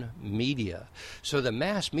own media. So the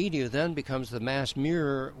mass media then becomes the mass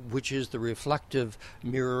mirror, which is the reflective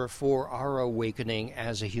mirror for our awakening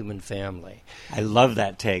as a human family. I love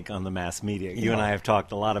that take on the mass media. You and I have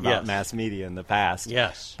talked a lot about mass media in the past.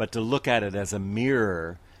 Yes. But to look at it as a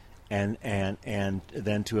mirror and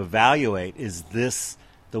then to evaluate, is this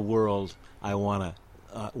the world I want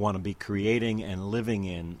to be creating and living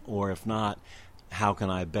in, or if not, how can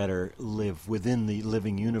I better live within the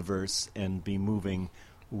living universe and be moving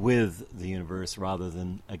with the universe rather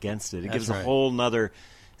than against it? It gives a whole nother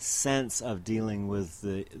sense of dealing with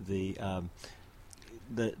the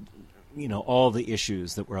all the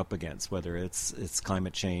issues that we're up against, whether it's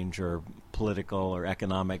climate change or political or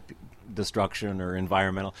economic destruction or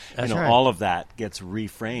environmental. All of that gets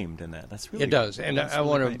reframed in that. That's really it does. And I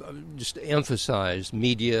want to just emphasize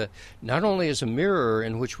media not only as a mirror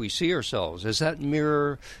in which we see ourselves. Does that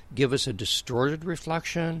mirror give us a distorted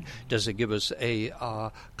reflection? Does it give us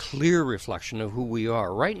a clear reflection of who we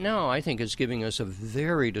are? Right now, I think it's giving us a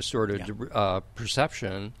very distorted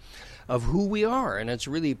perception of who we are, and it's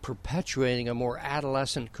really perpetuating a more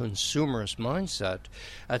adolescent consumerist mindset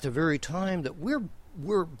at the very time that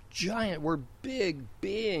we're giant, we're big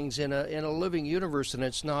beings in a living universe, and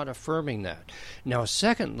it's not affirming that. Now,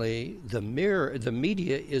 secondly, the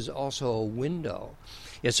media is also a window.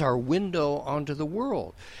 It's our window onto the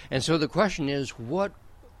world. And so the question is, what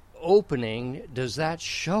opening does that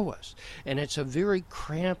show us? And it's a very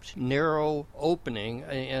cramped, narrow opening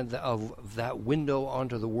of that window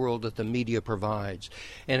onto the world that the media provides.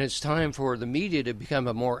 And it's time for the media to become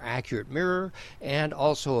a more accurate mirror and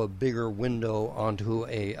also a bigger window onto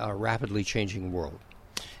a rapidly changing world.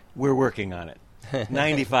 We're working on it.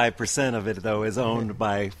 95% of it, though, is owned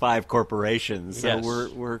by 5 corporations. So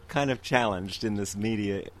we're kind of challenged in this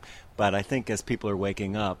media. But I think as people are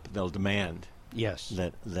waking up, they'll demand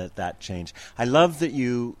that change. I love that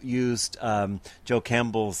you used Joe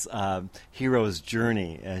Campbell's hero's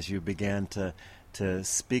journey as you began to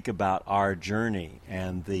speak about our journey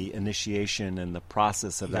and the initiation and the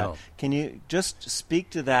process of that. Can you just speak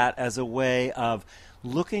to that as a way of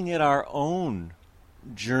looking at our own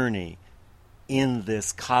journey in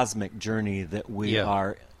this cosmic journey that we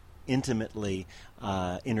are intimately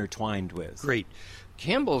intertwined with? Great.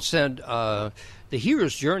 Campbell said the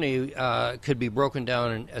hero's journey could be broken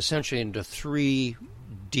down essentially into 3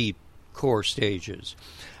 deep core stages.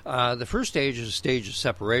 The first stage is a stage of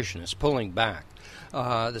separation. It's pulling back.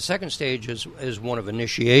 The second stage is one of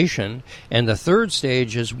initiation. And the third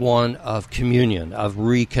stage is one of communion, of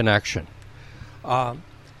reconnection.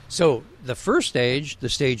 So the first stage, the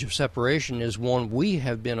stage of separation, is one we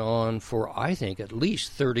have been on for, I think, at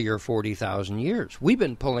least 30 or 40,000 years. We've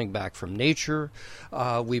been pulling back from nature.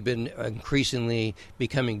 We've been increasingly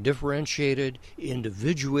becoming differentiated,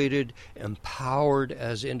 individuated, empowered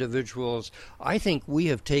as individuals. I think we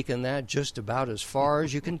have taken that just about as far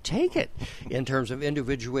as you can take it in terms of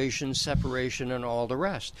individuation, separation, and all the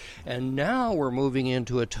rest. And now we're moving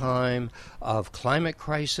into a time of climate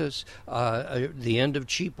crisis, the end of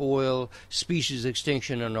cheap oil, species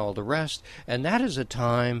extinction, and all the rest. And that is a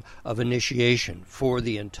time of initiation for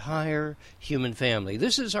the entire human family.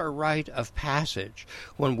 This is our rite of passage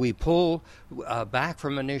when we pull back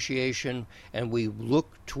from initiation and we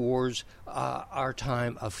look towards our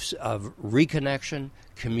time of reconnection,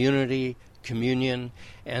 community, communion,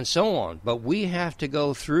 and so on. But we have to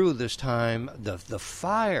go through this time, the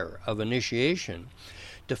fire of initiation,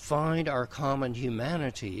 to find our common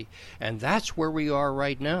humanity, and that's where we are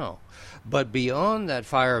right now. But beyond that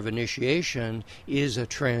fire of initiation is a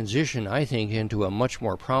transition, I think, into a much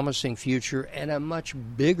more promising future and a much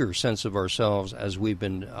bigger sense of ourselves as we've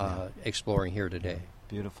been exploring here today.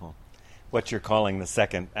 Beautiful. What you're calling the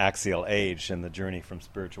second axial age and the journey from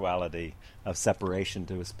spirituality of separation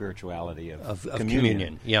to a spirituality of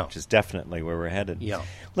communion, yeah. Which is definitely where we're headed. Yeah.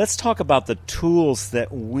 Let's talk about the tools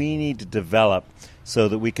that we need to develop so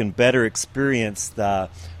that we can better experience the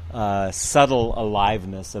subtle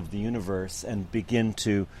aliveness of the universe and begin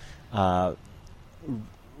to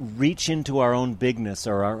reach into our own bigness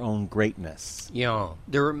or our own greatness. Yeah,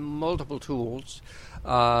 there are multiple tools.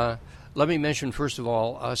 Let me mention, first of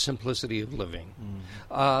all, simplicity of living.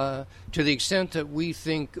 To the extent that we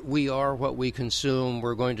think we are what we consume,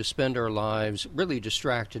 we're going to spend our lives really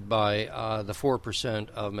distracted by the 4%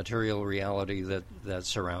 of material reality that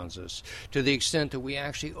surrounds us. To the extent that we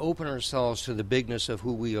actually open ourselves to the bigness of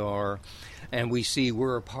who we are, and we see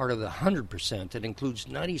we're a part of the 100% that includes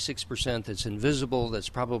 96% that's invisible, that's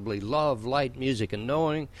probably love, light, music, and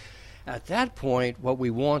knowing. At that point, what we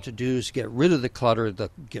want to do is get rid of the clutter,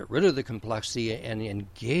 get rid of the complexity, and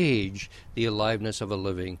engage the aliveness of a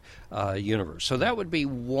living universe. So that would be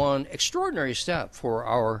one extraordinary step for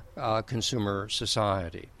our consumer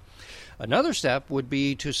society. Another step would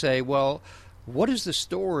be to say, well, what is the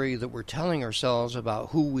story that we're telling ourselves about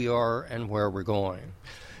who we are and where we're going?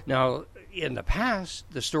 Now, in the past,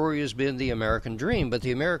 the story has been the American dream, but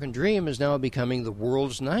the American dream is now becoming the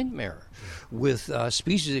world's nightmare with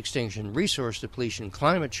species extinction, resource depletion,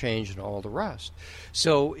 climate change, and all the rest.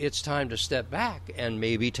 So it's time to step back and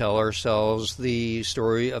maybe tell ourselves the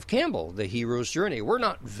story of Campbell, the hero's journey. We're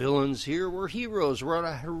not villains here, we're heroes. We're on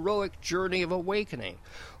a heroic journey of awakening.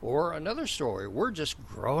 Or another story, we're just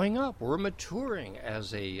growing up, we're maturing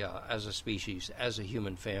as a species, as a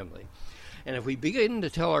human family. And if we begin to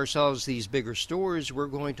tell ourselves these bigger stories, we're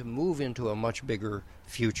going to move into a much bigger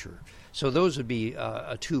future. So those would be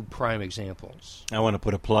two prime examples. I want to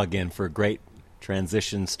put a plug in for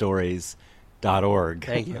greattransitionstories.org.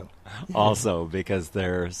 Thank you. Also, because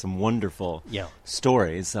there are some wonderful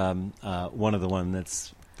stories. One of the one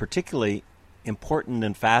that's particularly important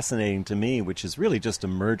and fascinating to me, which is really just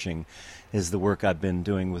emerging, is the work I've been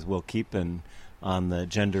doing with Will Keepin on the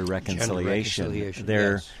gender reconciliation.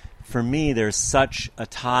 Yes. For me, there's such a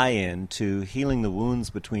tie-in to healing the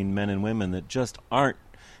wounds between men and women that just aren't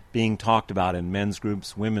being talked about in men's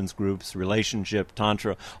groups, women's groups, relationship,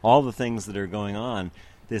 tantra, all the things that are going on.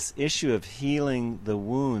 This issue of healing the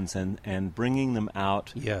wounds and bringing them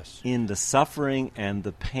out in the suffering and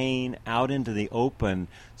the pain out into the open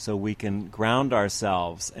so we can ground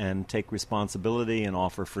ourselves and take responsibility and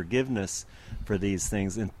offer forgiveness for these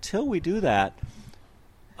things. Until we do that,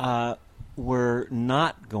 we're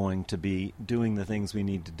not going to be doing the things we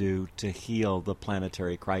need to do to heal the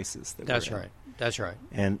planetary crisis that we're in. That's right.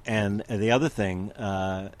 And the other thing,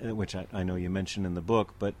 which I know you mentioned in the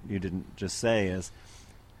book, but you didn't just say, is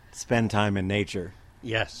spend time in nature.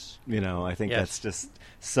 Yes. I think that's just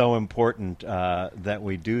so important that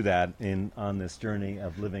we do that on this journey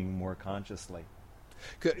of living more consciously.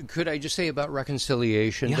 Could I just say about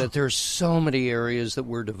reconciliation that there's so many areas that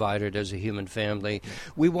we're divided as a human family.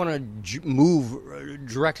 We want to move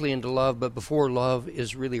directly into love, but before love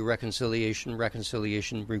is really reconciliation.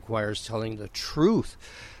 Reconciliation requires telling the truth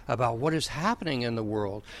about what is happening in the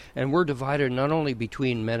world. And we're divided not only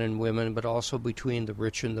between men and women, but also between the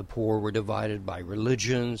rich and the poor. We're divided by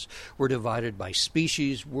religions. We're divided by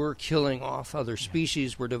species. We're killing off other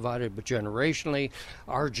species. We're divided generationally.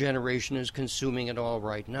 Our generation is consuming it all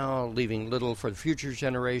right now, leaving little for the future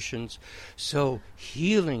generations. So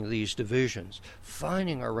healing these divisions,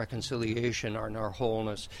 finding our reconciliation and our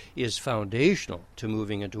wholeness is foundational to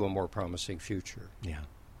moving into a more promising future. Yeah.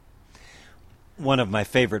 One of my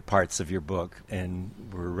favorite parts of your book, and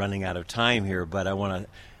we're running out of time here, but I want to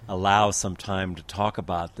allow some time to talk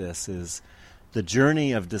about this, is the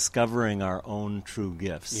journey of discovering our own true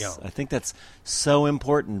gifts. Yeah. I think that's so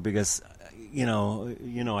important because,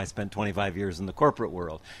 I spent 25 years in the corporate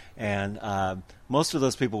world, and most of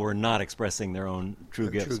those people were not expressing their own true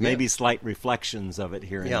gifts. Maybe slight reflections of it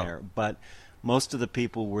here and there, but most of the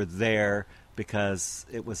people were there because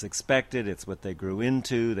it was expected, it's what they grew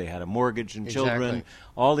into, they had a mortgage and children,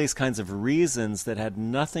 all these kinds of reasons that had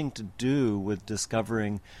nothing to do with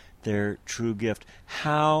discovering their true gift.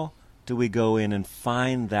 How do we go in and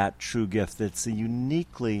find that true gift that's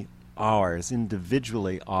uniquely ours,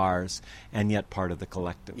 individually ours, and yet part of the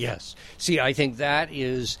collective. Yes. See, I think that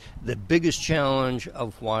is the biggest challenge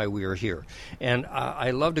of why we are here. And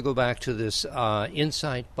I love to go back to this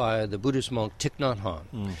insight by the Buddhist monk Thich Nhat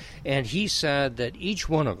Hanh. And he said that each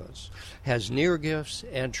one of us has near gifts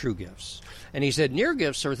and true gifts. And he said near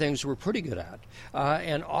gifts are things we're pretty good at.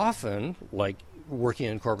 And often, like working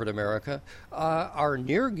in corporate America, our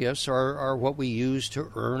near gifts are what we use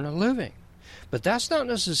to earn a living. But that's not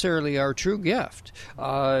necessarily our true gift.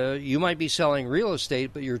 You might be selling real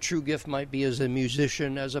estate, but your true gift might be as a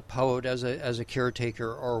musician, as a poet, as a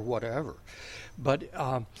caretaker, or whatever. But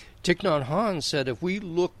Thich Nhat Hanh said if we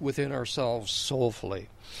look within ourselves soulfully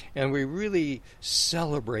and we really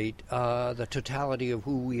celebrate the totality of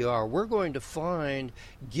who we are, we're going to find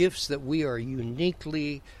gifts that we are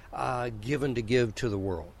uniquely given to give to the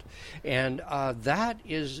world. And that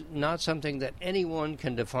is not something that anyone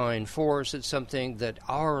can define for us. It's something that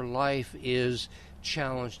our life is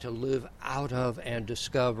challenged to live out of and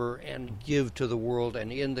discover and give to the world.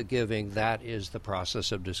 And in the giving, that is the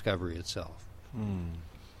process of discovery itself.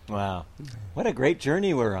 Wow. What a great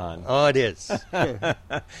journey we're on. Oh, it is.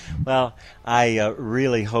 Well, I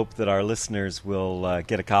really hope that our listeners will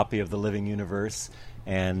get a copy of The Living Universe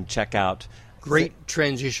and check out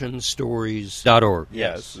GreatTransitionsStories.org.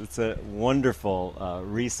 Yes, it's a wonderful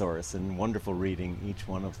resource and wonderful reading, each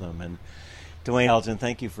one of them. And Duane Elgin,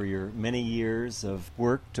 thank you for your many years of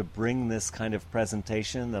work to bring this kind of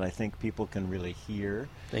presentation that I think people can really hear.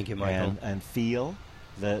 Thank you, Michael. And feel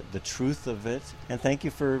the truth of it. And thank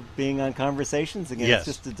you for being on Conversations again. Yes.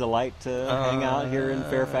 It's just a delight to hang out here in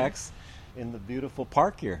Fairfax in the beautiful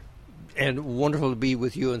park here. And wonderful to be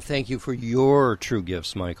with you, and thank you for your true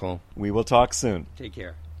gifts, Michael. We will talk soon. Take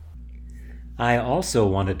care. I also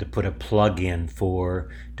wanted to put a plug in for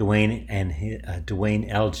Duane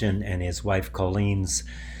Elgin and his wife Colleen's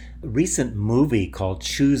recent movie called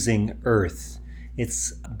Choosing Earth.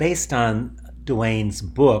 It's based on Duane's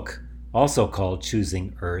book, also called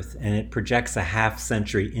Choosing Earth, and it projects a half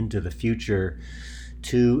century into the future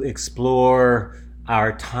to explore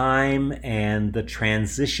our time and the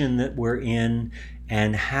transition that we're in,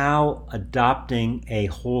 and how adopting a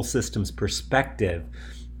whole systems perspective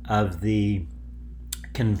of the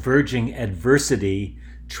converging adversity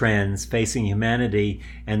trends facing humanity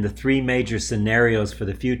and the three major scenarios for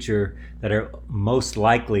the future that are most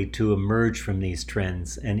likely to emerge from these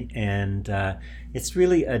trends. And it's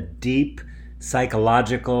really a deep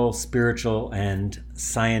psychological, spiritual, and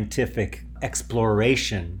scientific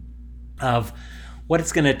exploration of what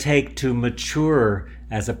it's going to take to mature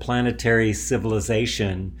as a planetary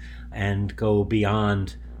civilization and go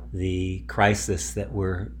beyond the crises that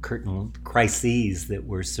we're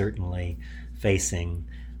certainly facing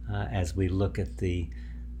as we look at the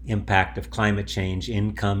impact of climate change,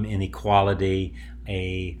 income inequality,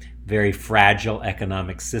 a very fragile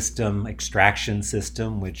economic system, extraction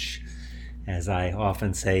system, which, as I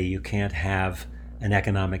often say, you can't have an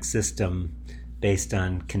economic system based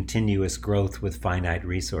on continuous growth with finite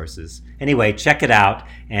resources. Anyway, check it out,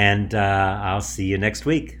 and I'll see you next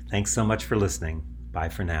week. Thanks so much for listening. Bye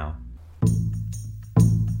for now.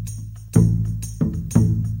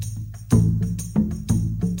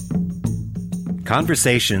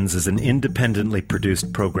 Conversations is an independently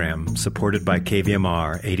produced program supported by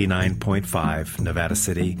KVMR 89.5 Nevada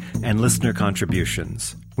City and listener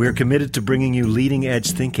contributions. We are committed to bringing you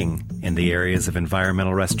leading-edge thinking in the areas of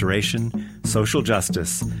environmental restoration, social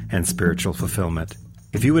justice, and spiritual fulfillment.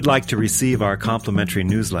 If you would like to receive our complimentary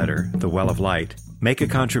newsletter, The Well of Light, make a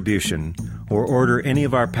contribution, or order any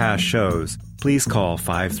of our past shows, please call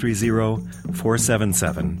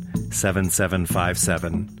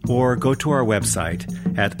 530-477-7757 or go to our website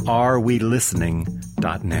at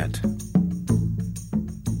arewelistening.net.